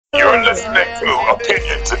You're listening to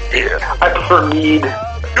Opinions and Beer. I prefer mead.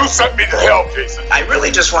 You sent me to hell, Jason. I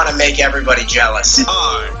really just want to make everybody jealous.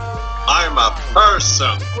 I'm a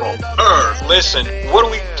person from Earth. Listen, what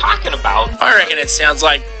are we talking about? I reckon it sounds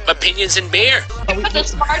like Opinions and Beer. You're the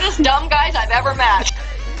smartest dumb guys I've ever met.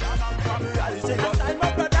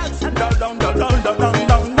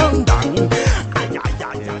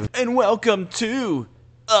 And welcome to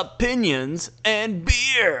Opinions and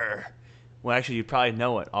Beer. Well, actually, you probably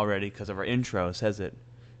know it already because of our intro. It says it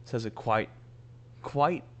quite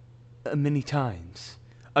many times.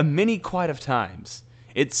 Quite of times.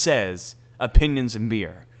 It says Opinions and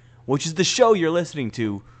Beer, which is the show you're listening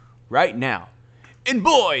to right now. And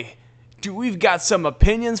boy, do we've got some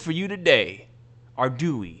opinions for you today. Or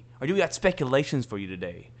do we? Or do we got speculations for you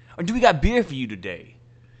today? Or do we got beer for you today?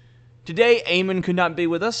 Today, Eamon could not be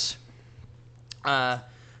with us.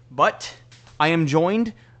 But I am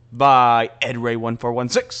joined by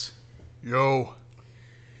EdRay1416. Yo.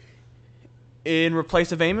 In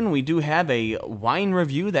replace of Eamon, we do have a wine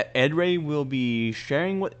review that EdRay will be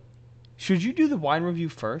sharing with... Should you do the wine review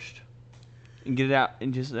first? And get it out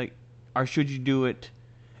and just like... Or should you do it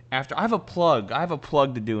after? I have a plug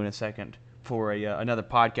to do in a second for another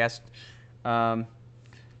podcast.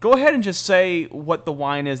 Go ahead and just say what the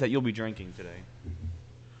wine is that you'll be drinking today.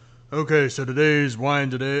 Okay, so today's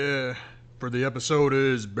wine for the episode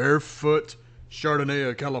is Barefoot Chardonnay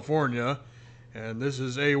of California. And this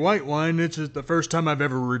is a white wine. This is the first time I've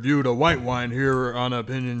ever reviewed a white wine here on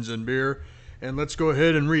Opinions and Beer. And let's go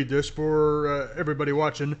ahead and read this for everybody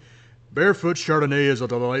watching. Barefoot Chardonnay is a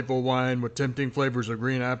delightful wine with tempting flavors of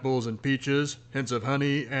green apples and peaches. Hints of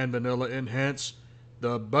honey and vanilla enhance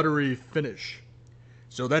the buttery finish.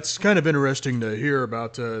 So that's kind of interesting to hear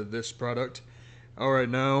about this product. Alright,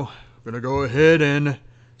 now I'm going to go ahead and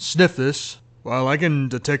sniff this. While I can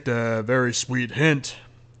detect a very sweet hint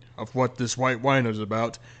of what this white wine is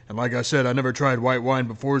about. And like I said, I never tried white wine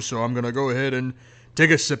before, so I'm going to go ahead and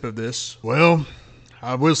take a sip of this. Well,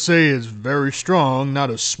 I will say it's very strong, not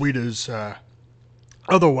as sweet as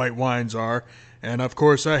other white wines are. And of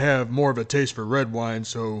course, I have more of a taste for red wine,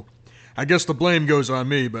 so I guess the blame goes on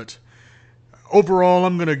me. But overall,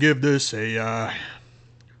 I'm going to give this a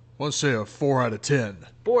 4 out of 10.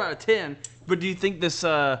 4 out of 10? But do you think this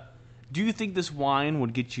wine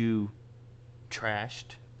would get you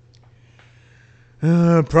trashed?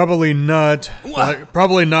 Probably not.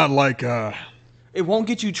 Probably not like. It won't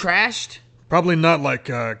get you trashed? Probably not like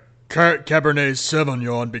Cabernet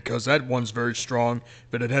Sauvignon, because that one's very strong,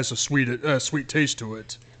 but it has a sweet taste to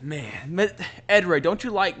it. Man, EdRay, don't you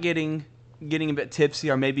like getting a bit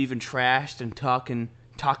tipsy or maybe even trashed and talking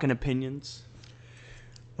opinions?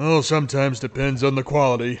 Well, sometimes depends on the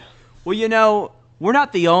quality. Well, you know, we're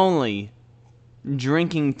not the only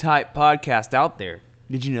drinking type podcast out there.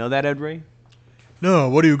 Did you know that, EdRay? No,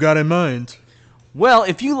 what do you got in mind? Well,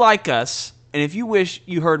 if you like us, and if you wish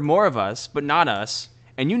you heard more of us, but not us,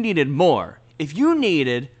 and you needed more, if you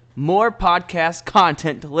needed more podcast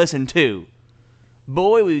content to listen to,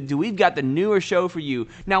 boy, we've got the newer show for you.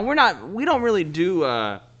 Now, we don't really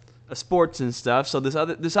do sports and stuff, so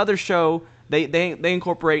this other show, they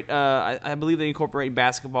incorporate, I believe they incorporate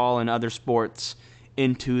basketball and other sports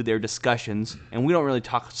into their discussions, and we don't really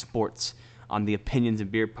talk sports on the Opinions and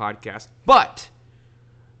Beer podcast, but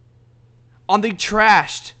on the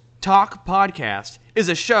Trashed Talk podcast is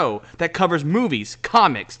a show that covers movies,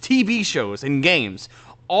 comics, TV shows, and games,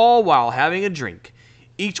 all while having a drink.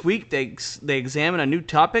 Each week, they examine a new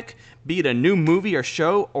topic, be it a new movie or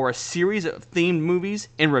show or a series of themed movies,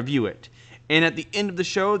 and review it. And at the end of the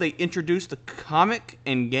show, they introduce the comic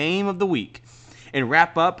and game of the week and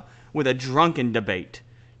wrap up with a drunken debate.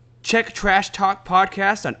 Check Trash Talk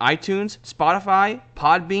Podcast on iTunes, Spotify,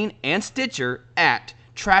 Podbean, and Stitcher at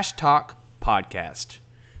Trash Talk Podcast.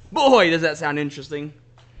 Boy, does that sound interesting.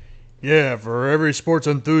 Yeah, for every sports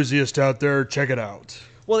enthusiast out there, check it out.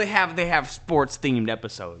 Well, they have sports themed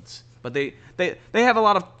episodes, but they have a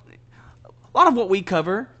lot of what we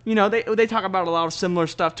cover. You know, they talk about a lot of similar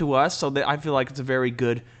stuff to us, so I feel like it's a very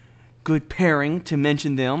good pairing to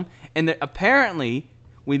mention them. And apparently,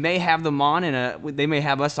 we may have them on they may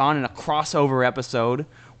have us on in a crossover episode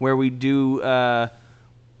where we do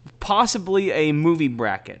possibly a movie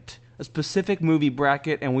bracket. A specific movie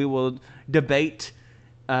bracket, and we will debate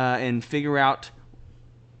and figure out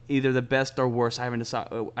either the best or worst. We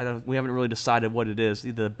haven't really decided what it is,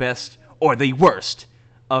 either the best or the worst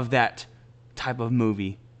of that type of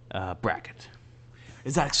movie bracket.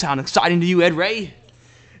 Does that sound exciting to you, EdRay?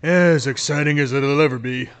 As exciting as it'll ever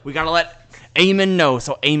be. We gotta let Eamon know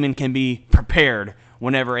so Eamon can be prepared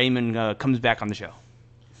whenever Eamon comes back on the show.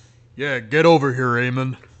 Yeah, get over here,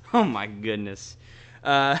 Eamon. Oh my goodness.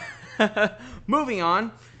 Uh, moving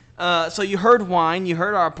on. So you heard wine, you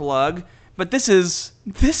heard our plug, but this is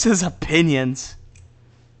opinions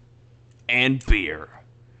and beer.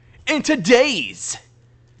 And today's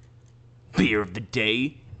beer of the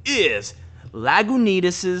day is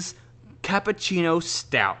Lagunitas' Cappuccino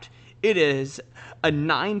Stout. It is a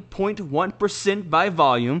 9.1% by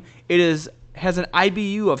volume. It has an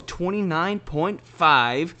IBU of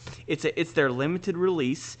 29.5. It's their limited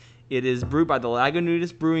release. It is brewed by the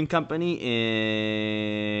Lagunitas Brewing Company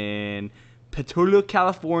in Petula,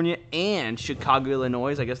 California, and Chicago,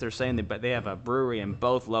 Illinois. I guess they're saying they have a brewery in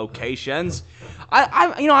both locations.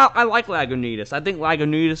 I like Lagunitas. I think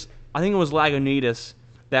it was Lagunitas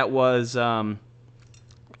that was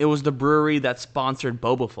it was the brewery that sponsored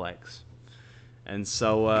Boba Flakes, and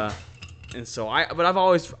so I've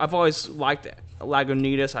always liked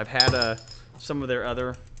Lagunitas. I've had some of their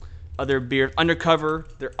other beers. Their Undercover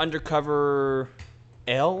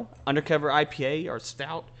IPA or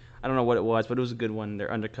Stout. I don't know what it was, but it was a good one.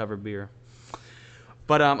 Their Undercover beer.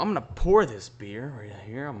 But I'm gonna pour this beer right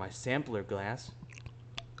here on my sampler glass.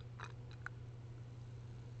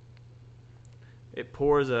 It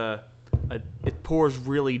pours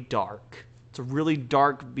really dark. It's a really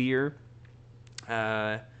dark beer.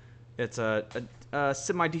 It's a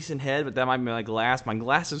semi decent head, but that might be my glass. My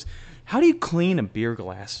glass is. How do you clean a beer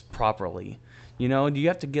glass properly? You know, do you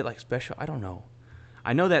have to get like special? I don't know.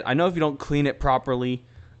 I know if you don't clean it properly,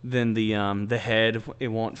 then the head it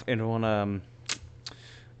won't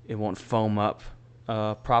foam up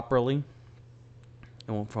properly.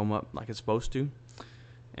 It won't foam up like it's supposed to.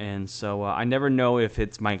 And so I never know if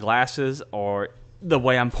it's my glasses or the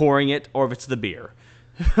way I'm pouring it, or if it's the beer.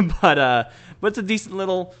 but it's a decent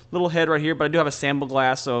little head right here. But I do have a sample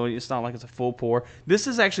glass, so it's not like it's a full pour. This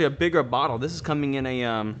is actually a bigger bottle. This is coming in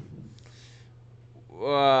a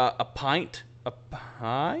pint. A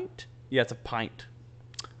pint? Yeah, it's a pint.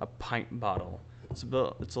 A pint bottle. It's a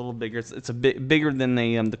little bigger. It's a bit bigger than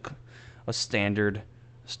a standard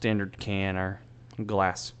can or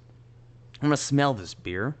glass. I'm gonna smell this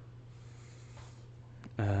beer.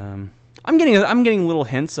 I'm getting little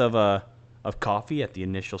hints of coffee at the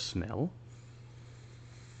initial smell.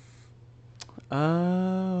 But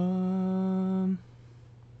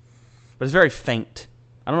it's very faint.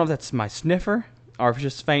 I don't know if that's my sniffer or if it's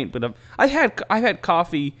just faint. But I've had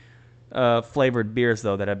coffee flavored beers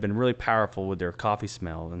though that have been really powerful with their coffee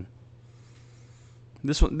smell, and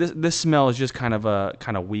this smell is just kind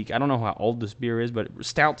of weak. I don't know how old this beer is, but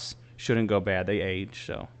stouts shouldn't go bad. They age,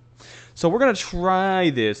 so we're gonna try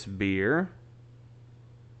this beer.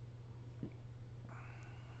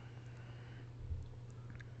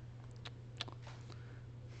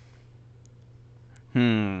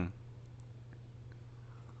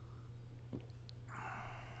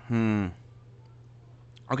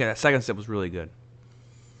 Okay, that second sip was really good.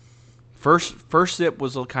 First sip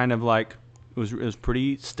was kind of like it was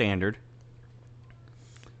pretty standard.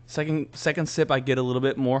 Second sip, I get a little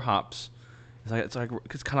bit more hops. It's kind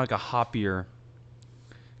of like a hoppier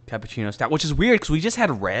cappuccino stout, which is weird because we just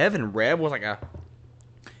had Rev, and Rev was like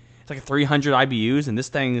 300 IBUs, and this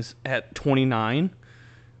thing's at 29.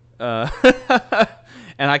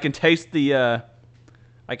 And I can taste the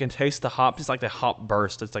hop. It's like the hop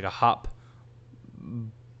burst. It's like a hop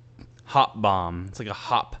bomb. It's like a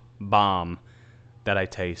hop bomb that I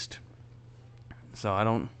taste. So I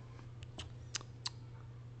don't.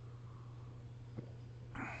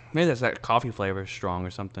 Maybe that's that coffee flavor is strong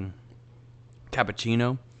or something.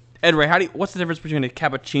 Cappuccino. Ed Ray, what's the difference between a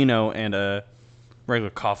cappuccino and a regular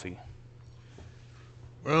coffee?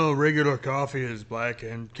 Well, regular coffee is black,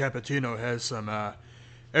 and cappuccino has some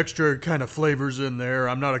extra kind of flavors in there.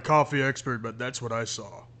 I'm not a coffee expert, but that's what I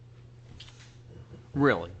saw.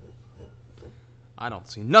 Really? I don't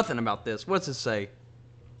see nothing about this. What's it say?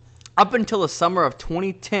 Up until the summer of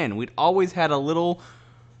 2010, we'd always had a little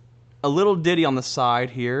ditty on the side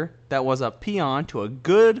here that was a paean to a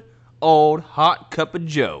good old hot cup of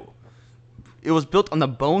joe. It was built on the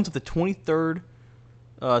bones of the 23rd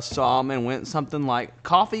psalm and went something like,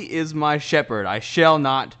 "Coffee is my shepherd, I shall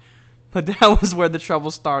not." But that was where the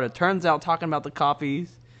trouble started. Turns out talking about the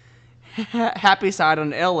coffee's happy side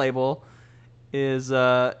on the L label is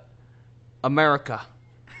America.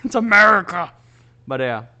 It's America. But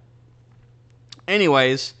yeah.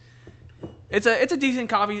 Anyways, it's a decent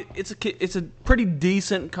coffee. It's a pretty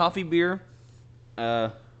decent coffee beer.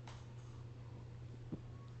 I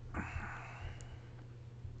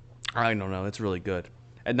don't know. It's really good.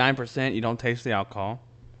 At 9%, you don't taste the alcohol.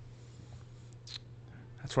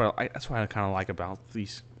 That's what I kind of like about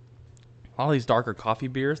all these darker coffee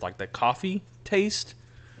beers. Like the coffee taste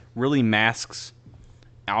really masks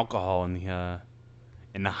alcohol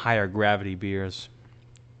in the higher gravity beers.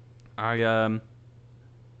 I'm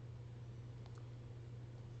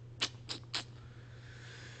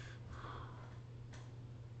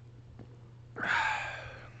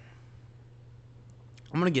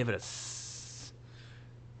gonna give it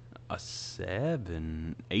a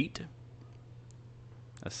 7, 8,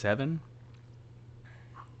 a 7.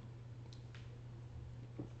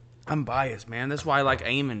 I'm biased, man. That's why I like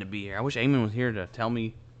Eamon to be here. I wish Eamon was here to tell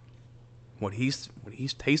me what he's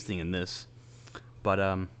tasting in this. But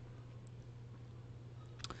I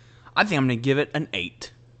think I'm gonna give it an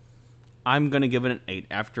 8. I'm gonna give it an 8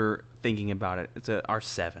 after thinking about it. It's our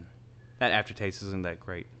 7. That aftertaste isn't that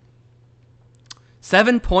great.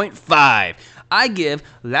 7.5. I give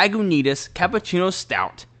Lagunitas Cappuccino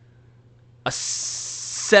Stout a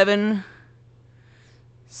 7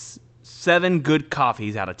 good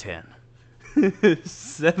coffees out of 10.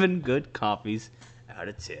 7 good coffees out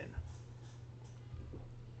of 10.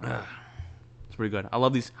 It's pretty good. I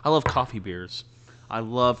love coffee beers. I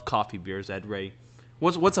love coffee beers, Ed Ray.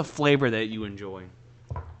 What's a flavor that you enjoy?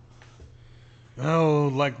 Oh,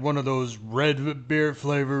 like one of those red beer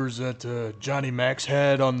flavors that Johnny Max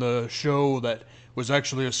had on the show that was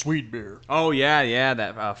actually a sweet beer. Oh yeah,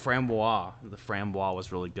 that framboise. The framboise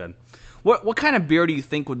was really good. What kind of beer do you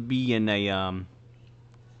think would be in a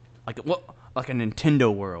like a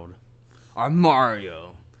Nintendo world or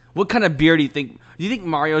Mario? What kind of beer do you think? Do you think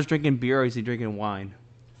Mario's drinking beer or is he drinking wine?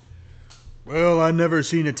 Well, I've never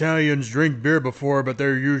seen Italians drink beer before, but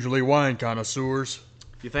they're usually wine connoisseurs.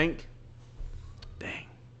 You think? Dang.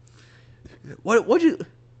 What'd you?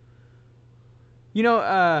 You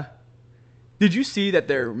know, did you see that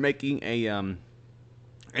they're making a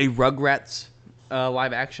Rugrats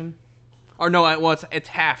live action? Or no, well, it's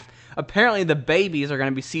half. Apparently, the babies are going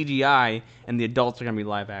to be CGI and the adults are going to be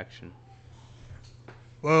live action.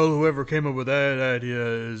 Well, whoever came up with that idea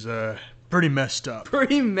is pretty messed up.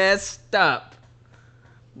 Pretty messed up.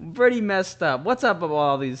 What's up with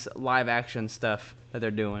all these live action stuff that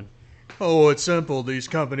they're doing? Oh, it's simple. These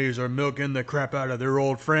companies are milking the crap out of their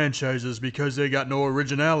old franchises because they got no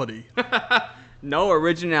originality. No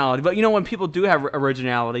originality. But you know, when people do have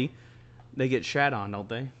originality, they get shat on, don't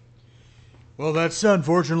they? Well, that's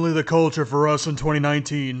unfortunately the culture for us in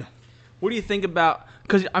 2019. What do you think about...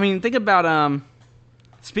 Because, I mean, think about...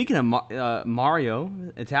 Speaking of Mario,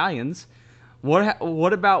 Italians,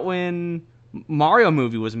 what about when Mario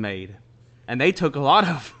movie was made? And they took a lot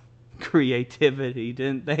of creativity,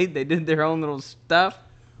 didn't they? They did their own little stuff.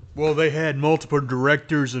 Well, they had multiple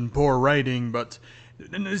directors and poor writing, but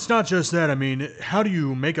it's not just that. I mean, how do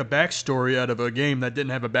you make a backstory out of a game that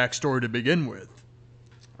didn't have a backstory to begin with?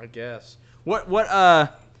 I guess.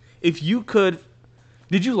 If you could...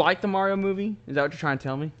 Did you like the Mario movie? Is that what you're trying to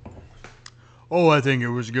tell me? Oh, I think it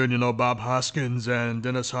was good. You know, Bob Hoskins and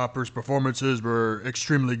Dennis Hopper's performances were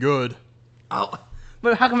extremely good. Oh,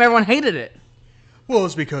 but how come everyone hated it? Well,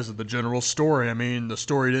 it's because of the general story. I mean, the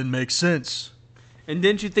story didn't make sense. And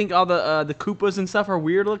didn't you think all the Koopas and stuff are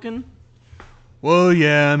weird looking? Well,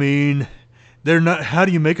 yeah, I mean, they're not... How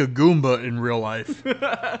do you make a Goomba in real life?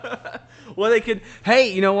 Well, they could...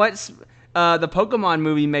 Hey, you know what? The Pokemon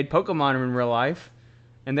movie made Pokemon in real life.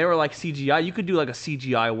 And they were like CGI. You could do like a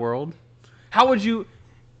CGI world. How would you...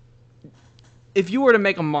 If you were to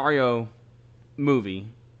make a Mario movie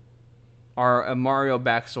or a Mario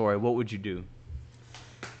backstory, what would you do?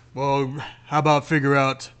 Well, how about figure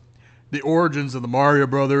out the origins of the Mario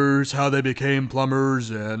Brothers, how they became plumbers,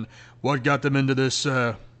 and what got them into this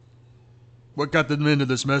mess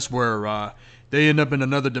where they end up in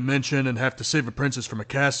another dimension and have to save a princess from a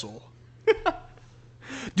castle.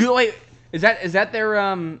 Is that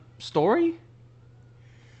their story?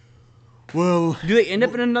 Well, Do they end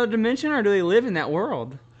up in another dimension, or do they live in that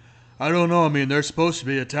world? I don't know. I mean, they're supposed to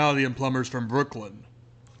be Italian plumbers from Brooklyn.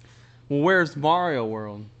 Well, where's Mario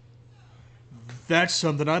World? That's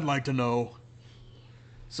something I'd like to know.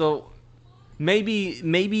 So maybe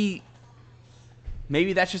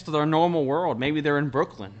that's just their normal world. Maybe they're in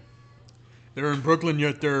Brooklyn. They're in Brooklyn,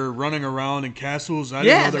 yet they're running around in castles.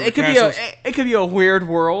 Yeah, it could be a weird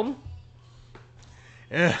world.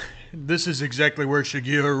 Yeah, this is exactly where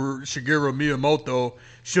Shigeru Miyamoto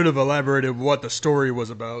should have elaborated what the story was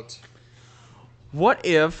about. What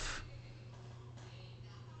if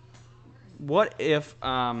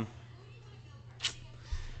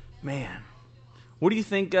man, what do you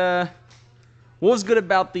think what was good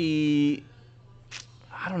about the...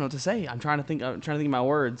 I don't know what to say. I'm trying to think of my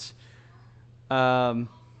words. Are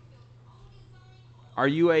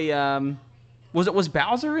you a was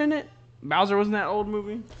Bowser in it? Bowser was in that old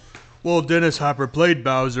movie? Well, Dennis Hopper played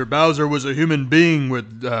Bowser. Bowser was a human being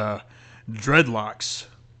with dreadlocks.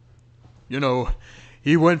 You know,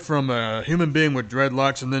 he went from a human being with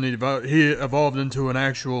dreadlocks, and then he evolved into an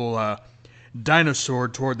actual dinosaur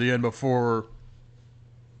toward the end before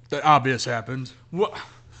the obvious happened. Well,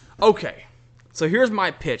 okay, so here's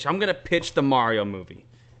my pitch. I'm gonna pitch the Mario movie,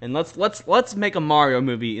 and let's make a Mario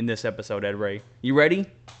movie in this episode. Ed Ray, you ready?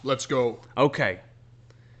 Let's go. Okay.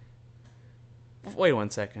 Wait 1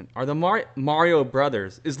 second. Are the Mario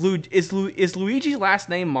brothers? Is Luigi's last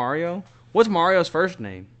name Mario? What's Mario's first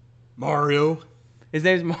name? Mario. His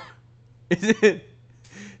name's Is it?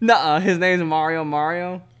 Nuh-uh. His name's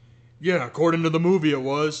Mario. Yeah, according to the movie, it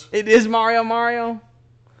was. It is Mario.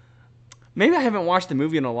 Maybe I haven't watched the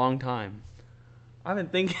movie in a long time. I've been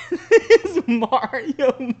thinking it's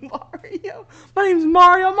Mario. My name's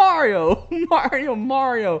Mario.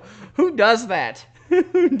 Who does that?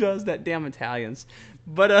 Who does that? Damn Italians.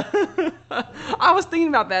 But I was thinking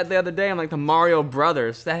about that the other day. I'm like, the Mario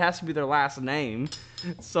brothers. That has to be their last name.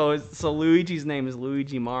 So Luigi's name is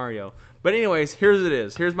Luigi Mario. But anyways,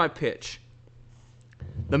 here's my pitch.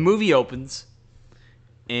 The movie opens,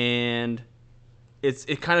 and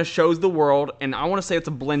it kind of shows the world, and I want to say it's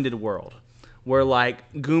a blended world, where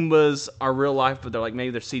like Goombas are real life, but they're like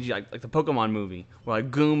maybe they're CGI, like the Pokemon movie, where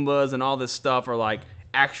like Goombas and all this stuff are like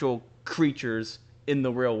actual creatures in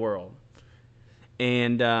the real world.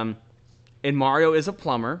 And Mario is a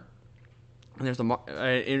plumber,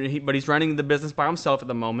 and but he's running the business by himself at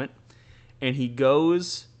the moment, and he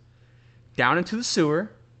goes down into the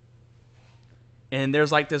sewer, and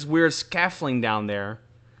there's like this weird scaffolding down there,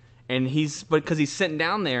 and because he's sitting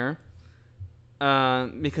down there,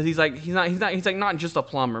 because he's not just a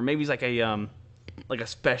plumber. Maybe he's like a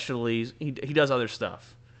specialty. He does other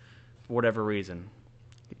stuff for whatever reason.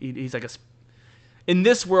 He's like in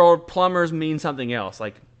this world, plumbers mean something else,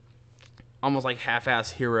 like almost like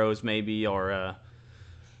half-ass heroes maybe, or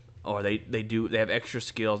they have extra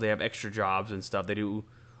skills, they have extra jobs and stuff. They do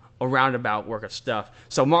a roundabout work of stuff.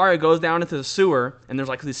 So Mario goes down into the sewer, and there's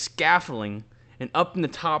like this scaffolding, and up in the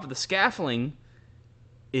top of the scaffolding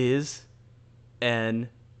is an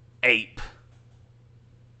ape.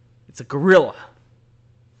 It's a gorilla.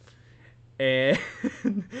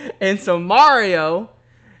 And so Mario,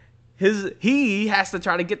 he has to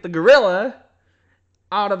try to get the gorilla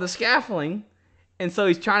out of the scaffolding, and so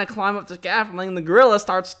he's trying to climb up the scaffolding, and the gorilla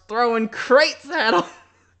starts throwing crates at him,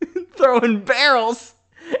 throwing barrels,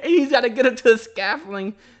 and he's got to get up to the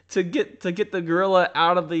scaffolding to get the gorilla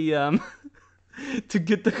out of the out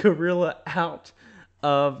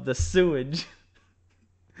of the sewage.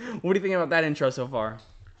 What do you think about that intro so far?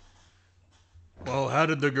 Well, how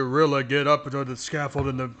did the gorilla get up to the scaffold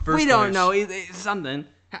in the first place? We don't know. It's something.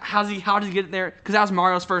 How did he get there? Because that was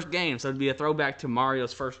Mario's first game, so it'd be a throwback to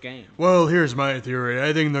Mario's first game. Well, here's my theory.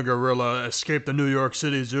 I think the gorilla escaped the New York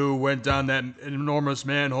City Zoo, went down that enormous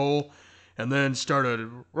manhole, and then started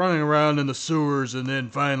running around in the sewers, and then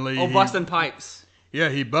finally... busting pipes. Yeah,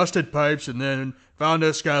 he busted pipes, and then found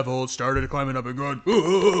a scaffold, started climbing up and going...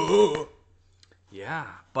 Ooh. Yeah,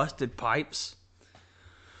 busted pipes.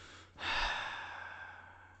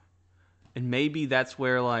 And maybe that's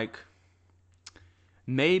where, like...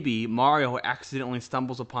 Maybe Mario accidentally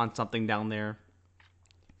stumbles upon something down there.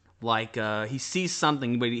 Like he sees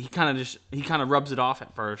something, but he kind of rubs it off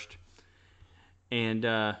at first. And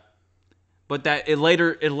but that it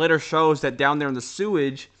later shows that down there in the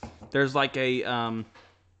sewage, there's like a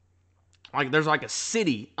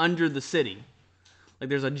city under the city. Like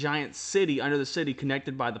there's a giant city under the city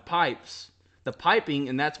connected by the pipes, the piping,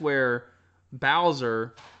 and that's where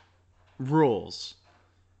Bowser rules.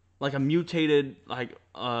 Like a mutated,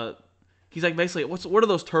 he's like basically, what are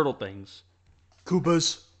those turtle things?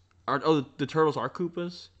 Koopas. The turtles are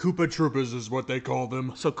Koopas? Koopa Troopas is what they call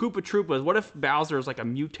them. So Koopa Troopas, what if Bowser is like a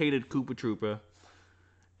mutated Koopa Troopa?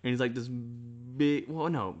 And he's like this big, well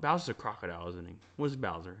no, Bowser's a crocodile, isn't he? What is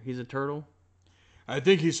Bowser? He's a turtle? I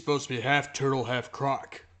think he's supposed to be half turtle, half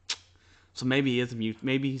croc. So maybe he is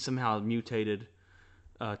maybe he's somehow a mutated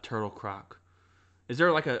turtle croc. Is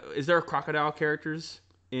there crocodile characters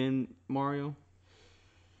in Mario?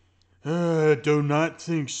 Do not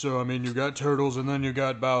think so. I mean, you got turtles and then you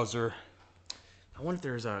got Bowser. I wonder if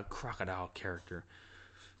there's a crocodile character.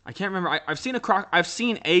 I can't remember. I've seen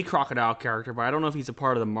a crocodile character, but I don't know if he's a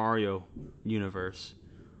part of the Mario universe.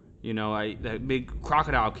 You know, that big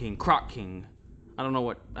crocodile king, Croc King. I don't know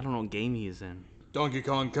what game he is in. Donkey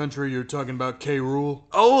Kong Country. You're talking about K. Rool.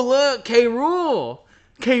 Oh look, K. Rool.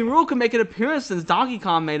 K. Rool can make an appearance since Donkey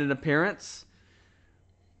Kong made an appearance.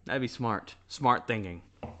 That'd be smart. Smart thinking.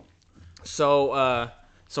 So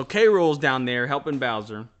K. Rool's down there helping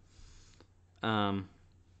Bowser.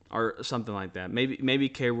 or something like that. Maybe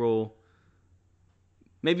K. Rool.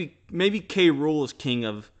 Maybe K. Rool is king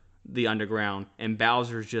of the underground, and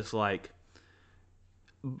Bowser's just like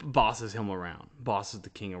bosses him around, bosses the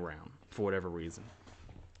king around for whatever reason.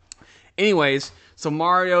 Anyways, so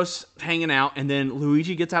Mario's hanging out, and then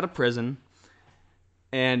Luigi gets out of prison,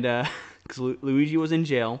 and because Luigi was in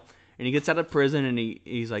jail, and he gets out of prison, and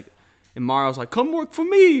he's like, and Mario's like, "Come work for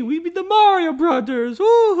me. We be the Mario Brothers." Woo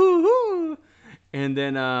hoo hoo. And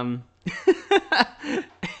then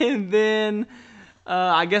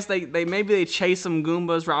I guess they chase some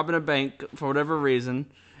Goombas robbing a bank for whatever reason,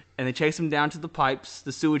 and they chase them down to the pipes,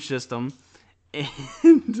 the sewage system,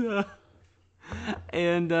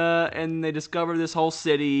 and they discover this whole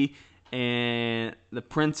city, and the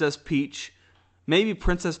Princess Peach. Maybe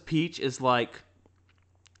Princess Peach is like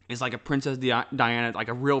a Princess Diana, like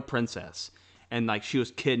a real princess, and like she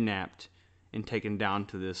was kidnapped and taken down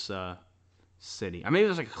to this city. Maybe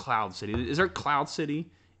there's like a cloud city. Is there a cloud city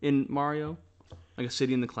in Mario? Like a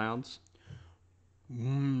city in the clouds?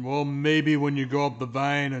 Well, maybe when you go up the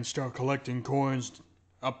vine and start collecting coins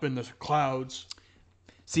up in the clouds.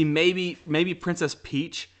 See, maybe Princess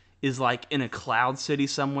Peach is like in a cloud city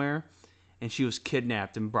somewhere, and she was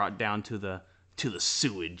kidnapped and brought down to the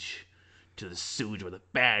sewage, where the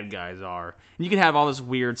bad guys are. And you can have all this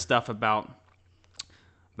weird stuff about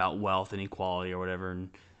wealth and equality or whatever, and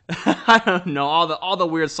I don't know, all the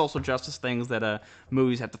weird social justice things that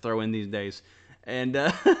movies have to throw in these days. And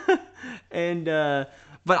but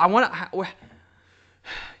I want to.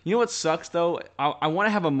 You know what sucks though? I want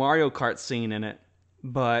to have a Mario Kart scene in it,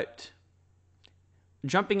 but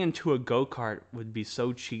jumping into a go-kart would be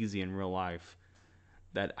so cheesy in real life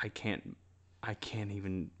that I can't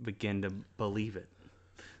even begin to believe it.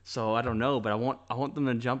 So I don't know, but I want them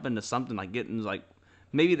to jump into something like getting like,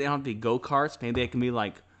 maybe they don't have to be go-karts. Maybe they can be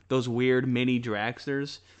like those weird mini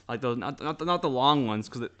dragsters, like those not the long ones,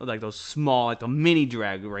 because like those small, like the mini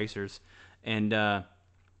drag racers. And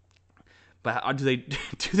but do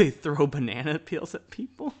they throw banana peels at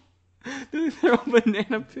people? Do they throw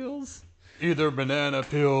banana peels? Either banana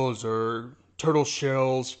peels or turtle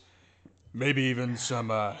shells, maybe even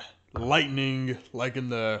some lightning, like in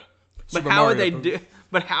the Super Mario.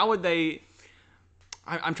 But how would they?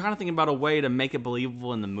 I'm trying to think about a way to make it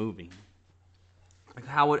believable in the movie. Like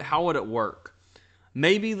how would it work?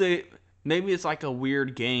 Maybe it's like a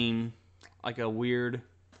weird game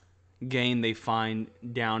they find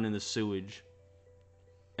down in the sewage,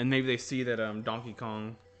 and maybe they see that Donkey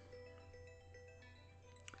Kong.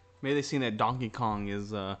 Maybe they see that Donkey Kong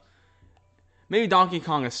is maybe Donkey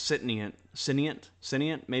Kong is sentient.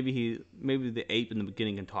 Maybe the ape in the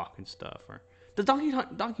beginning can talk and stuff. Or does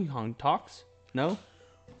Donkey Kong talks? No.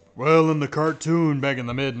 Well, in the cartoon back in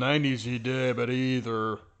the mid-90s he did, but he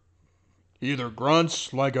either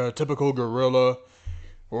grunts like a typical gorilla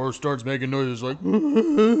or starts making noises like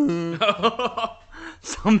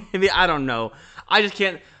So maybe, I don't know. I just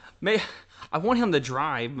can't. Maybe I want him to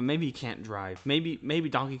drive, but maybe he can't drive. Maybe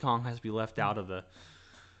Donkey Kong has to be left out of it.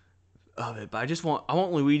 But I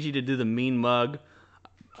want Luigi to do the mean mug.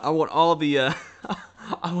 I want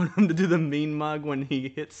I want him to do the mean mug when he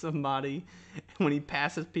hits somebody, when he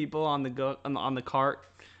passes people on the cart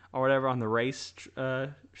or whatever on the race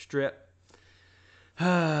strip.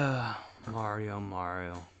 Mario.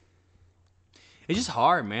 It's just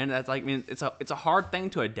hard, man. That's like, I mean, it's a hard thing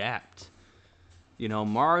to adapt. You know,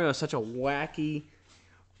 Mario is such a wacky.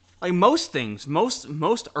 Like most things,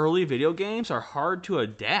 most early video games are hard to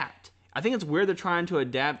adapt. I think it's weird they're trying to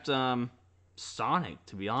adapt Sonic,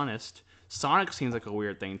 to be honest. Sonic seems like a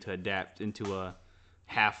weird thing to adapt into a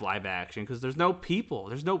half live action because there's no people.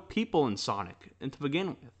 There's no people in Sonic to begin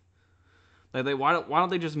with. Like, why don't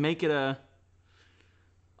they just make it a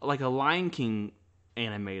Lion King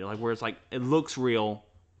animated, like where it's like it looks real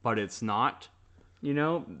but it's not. You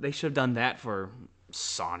know, they should have done that for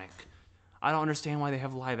Sonic. I don't understand why they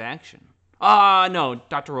have live action. No,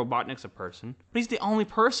 Dr. Robotnik's a person, but he's the only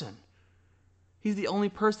person. He's the only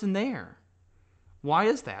person there. Why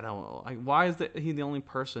is that? Why is he the only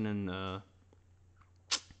person in the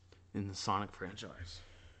Sonic franchise?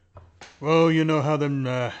 Well, you know how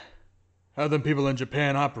them people in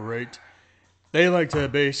Japan operate. They like to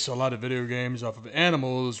base a lot of video games off of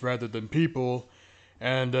animals rather than people,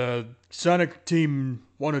 and Sonic Team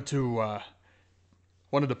wanted to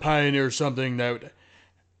pioneer something that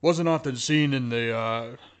wasn't often seen in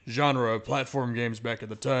the genre of platform games back at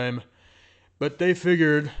the time. But they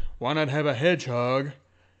figured, why not have a hedgehog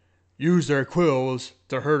use their quills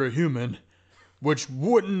to hurt a human, which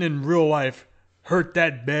wouldn't in real life hurt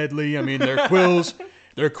that badly. I mean, their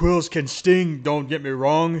quills can sting, don't get me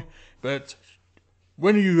wrong, but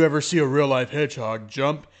When do you ever see a real-life hedgehog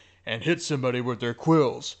jump and hit somebody with their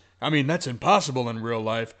quills? I mean, that's impossible in real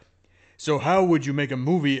life. So how would you make a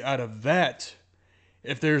movie out of that?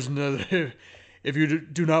 If you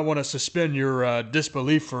do not want to suspend your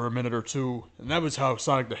disbelief for a minute or two. And that was how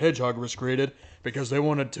Sonic the Hedgehog was created, because they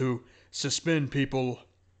wanted to suspend people's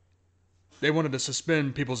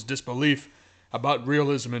disbelief about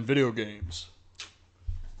realism in video games.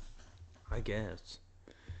 I guess.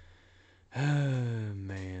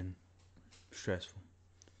 Man. Stressful.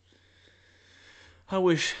 I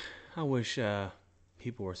wish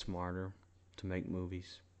people were smarter to make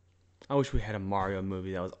movies. I wish we had a Mario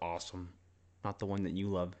movie that was awesome. Not the one that you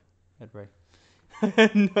love, Edward.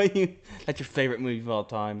 No, that's your favorite movie of all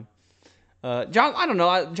time. John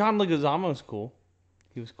Leguizamo was cool.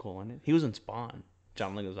 He was cool in it. He was in Spawn.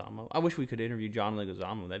 John Leguizamo. I wish we could interview John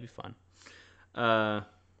Leguizamo. That'd be fun.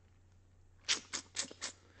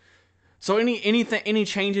 So any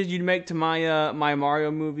changes you'd make to my my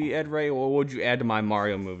Mario movie, Ed Ray, or what would you add to my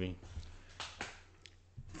Mario movie?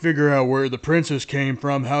 Figure out where the princess came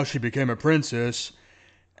from, how she became a princess,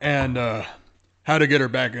 and how to get her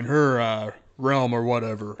back in her realm or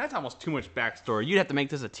whatever. That's almost too much backstory. You'd have to make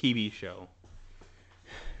this a TV show.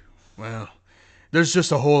 Well, there's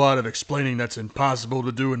just a whole lot of explaining that's impossible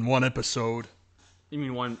to do in one episode. You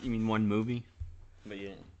mean one movie? But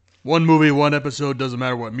yeah. One movie, one episode, doesn't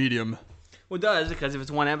matter what medium. Well, it does, because if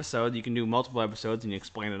it's one episode, you can do multiple episodes and you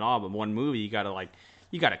explain it all. But one movie, you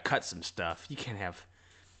gotta cut some stuff. You can't have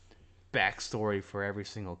backstory for every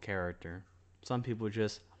single character. Some people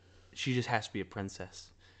she just has to be a princess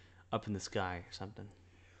up in the sky or something.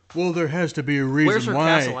 Well, there has to be a reason why.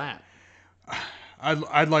 Where's her castle at?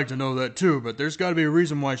 I'd like to know that too, but there's got to be a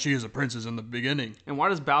reason why she is a princess in the beginning. And why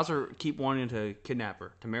does Bowser keep wanting to kidnap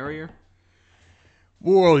her? To marry her?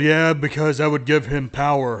 Well, yeah, because that would give him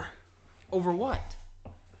power. Over what?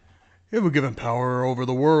 It would give him power over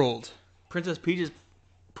the world. Princess Peach is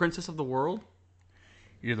princess of the world?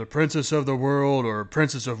 Either princess of the world or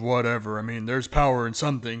princess of whatever. I mean, there's power in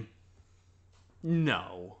something.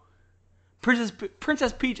 No.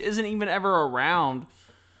 Princess Peach isn't even ever around.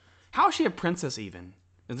 How is she a princess even?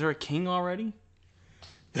 Is there a king already?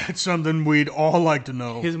 That's something we'd all like to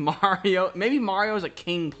know. Maybe Mario's a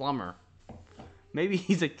king plumber. Maybe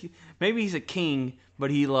he's a king,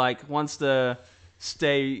 but he wants to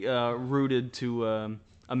stay rooted to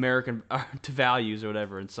American to values or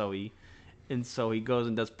whatever, and so he goes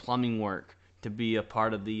and does plumbing work to be a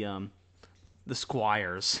part of the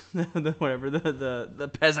squires,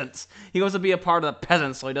 the peasants. He goes to be a part of the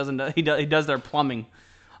peasants, so he does their plumbing.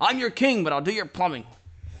 I'm your king, but I'll do your plumbing.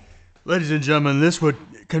 Ladies and gentlemen, this would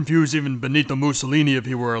confuse even Benito Mussolini if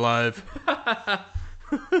he were alive.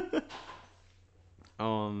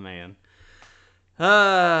 Oh man.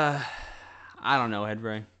 I don't know, Ed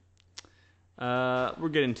Ray. We're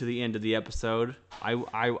getting to the end of the episode. I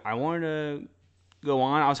wanted to go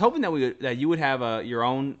on. I was hoping that you would have your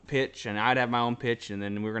own pitch and I'd have my own pitch, and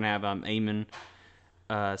then we're gonna have Eamon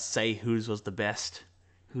say whose was the best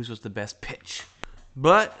pitch.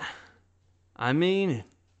 But I mean,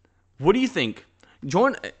 what do you think?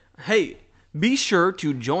 Be sure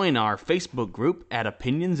to join our Facebook group at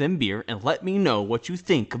Opinions and Beer and let me know what you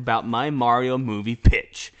think about my Mario movie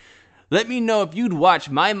pitch. Let me know if you'd watch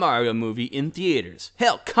my Mario movie in theaters.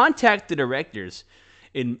 Hell, contact the directors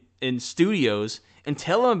in studios and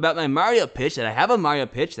tell them about my Mario pitch, that I have a Mario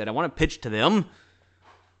pitch that I want to pitch to them.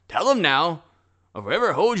 Tell them now, or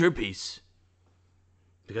forever hold your peace.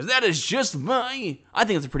 Because that is just I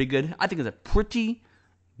think it's a pretty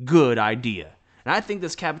good idea. And I think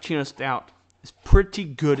this Cappuccino Stout is pretty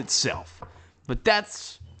good itself. But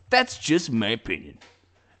that's just my opinion.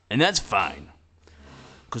 And that's fine.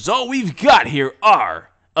 Because all we've got here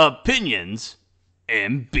are opinions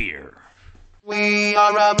and beer. We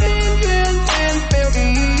are opinions and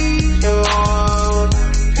beer.